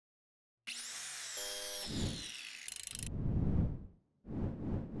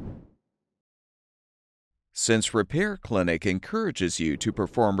Since Repair Clinic encourages you to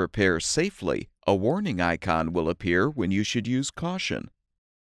perform repairs safely, a warning icon will appear when you should use caution.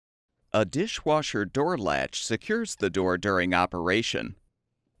 A dishwasher door latch secures the door during operation.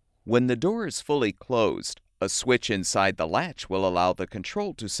 When the door is fully closed, a switch inside the latch will allow the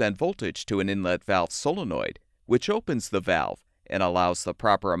control to send voltage to an inlet valve solenoid, which opens the valve and allows the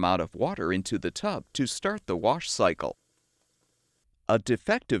proper amount of water into the tub to start the wash cycle. A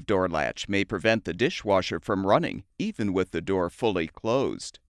defective door latch may prevent the dishwasher from running, even with the door fully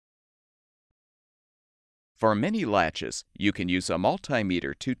closed. For many latches, you can use a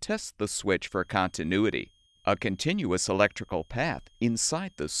multimeter to test the switch for continuity, a continuous electrical path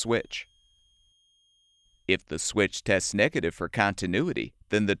inside the switch. If the switch tests negative for continuity,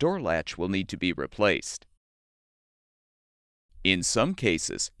 then the door latch will need to be replaced. In some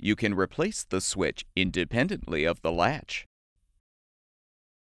cases, you can replace the switch independently of the latch.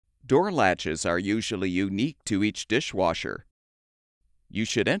 Door latches are usually unique to each dishwasher. You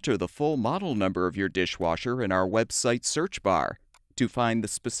should enter the full model number of your dishwasher in our website search bar to find the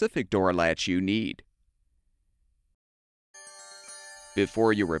specific door latch you need.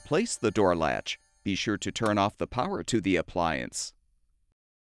 Before you replace the door latch, be sure to turn off the power to the appliance.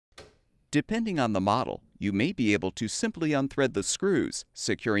 Depending on the model, you may be able to simply unthread the screws,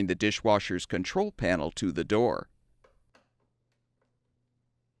 securing the dishwasher's control panel to the door.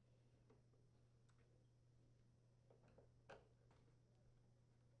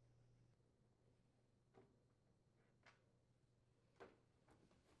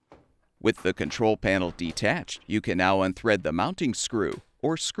 With the control panel detached, you can now unthread the mounting screw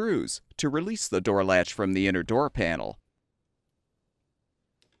or screws to release the door latch from the inner door panel,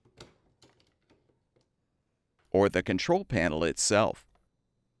 or the control panel itself.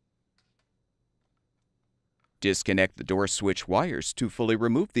 Disconnect the door switch wires to fully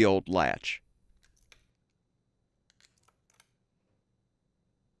remove the old latch.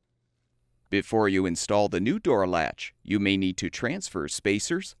 Before you install the new door latch, you may need to transfer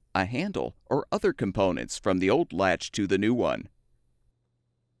spacers, a handle, or other components from the old latch to the new one.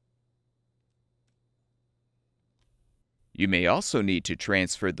 You may also need to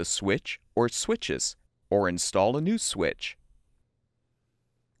transfer the switch or switches, or install a new switch.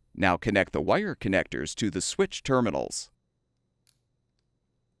 Now connect the wire connectors to the switch terminals.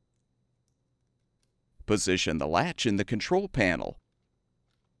 Position the latch in the control panel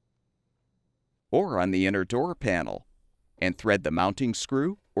or on the inner door panel, and thread the mounting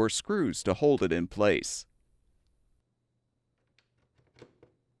screw or screws to hold it in place.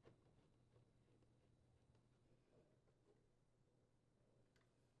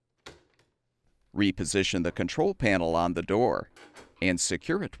 Reposition the control panel on the door and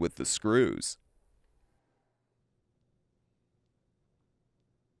secure it with the screws.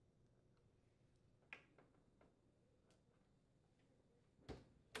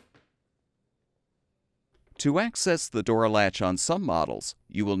 To access the door latch on some models,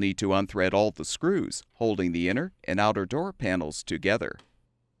 you will need to unthread all the screws holding the inner and outer door panels together.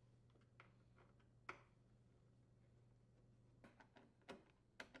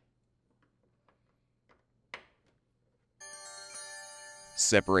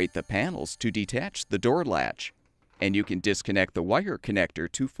 Separate the panels to detach the door latch, and you can disconnect the wire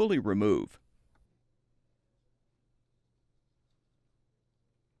connector to fully remove.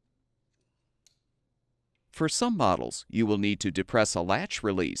 For some models, you will need to depress a latch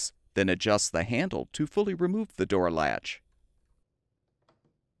release, then adjust the handle to fully remove the door latch.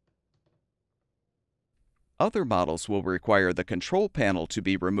 Other models will require the control panel to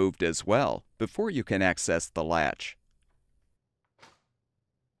be removed as well before you can access the latch.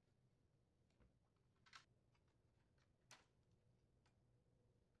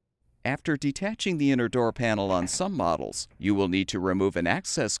 After detaching the inner door panel on some models, you will need to remove an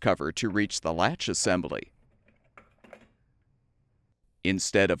access cover to reach the latch assembly.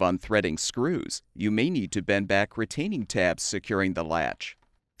 Instead of unthreading screws, you may need to bend back retaining tabs securing the latch,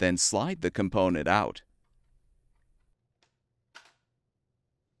 then slide the component out.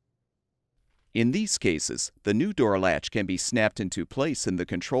 In these cases, the new door latch can be snapped into place in the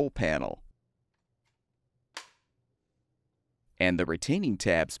control panel, and the retaining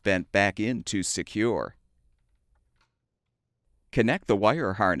tabs bent back in to secure. Connect the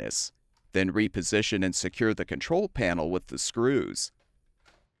wire harness, then reposition and secure the control panel with the screws.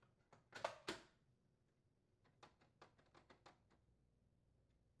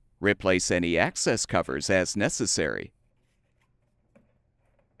 Replace any access covers as necessary.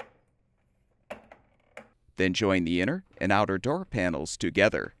 Then join the inner and outer door panels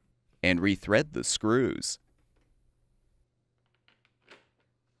together and rethread the screws.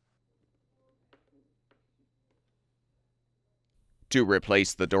 To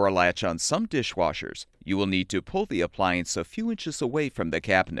replace the door latch on some dishwashers, you will need to pull the appliance a few inches away from the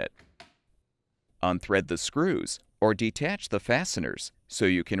cabinet. Unthread the screws or detach the fasteners so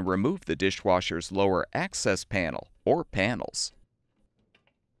you can remove the dishwasher's lower access panel or panels.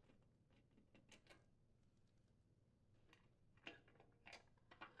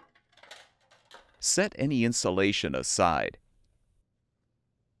 Set any insulation aside.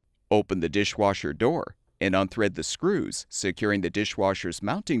 Open the dishwasher door and unthread the screws securing the dishwasher's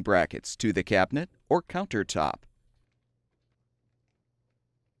mounting brackets to the cabinet or countertop.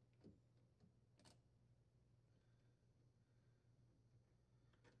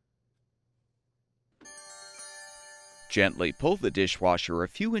 Gently pull the dishwasher a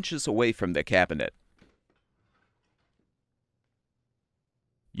few inches away from the cabinet.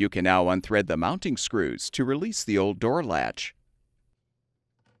 You can now unthread the mounting screws to release the old door latch.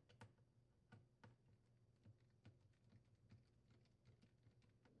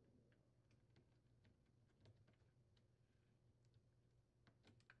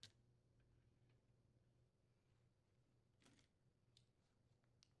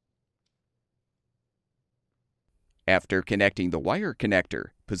 After connecting the wire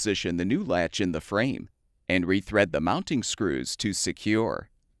connector, position the new latch in the frame and rethread the mounting screws to secure.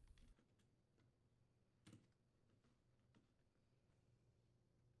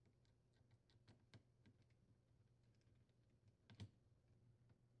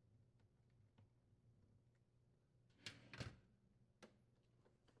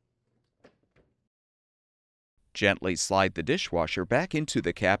 Gently slide the dishwasher back into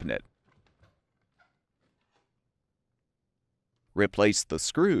the cabinet. Replace the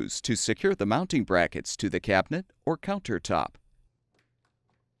screws to secure the mounting brackets to the cabinet or countertop.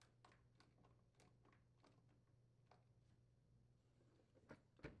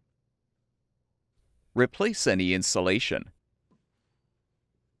 Replace any insulation.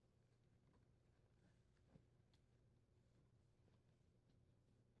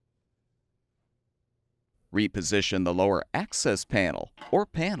 Reposition the lower access panel or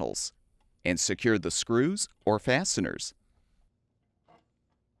panels and secure the screws or fasteners.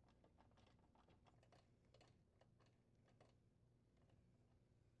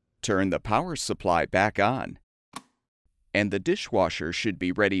 Turn the power supply back on, and the dishwasher should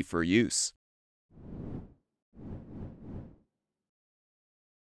be ready for use.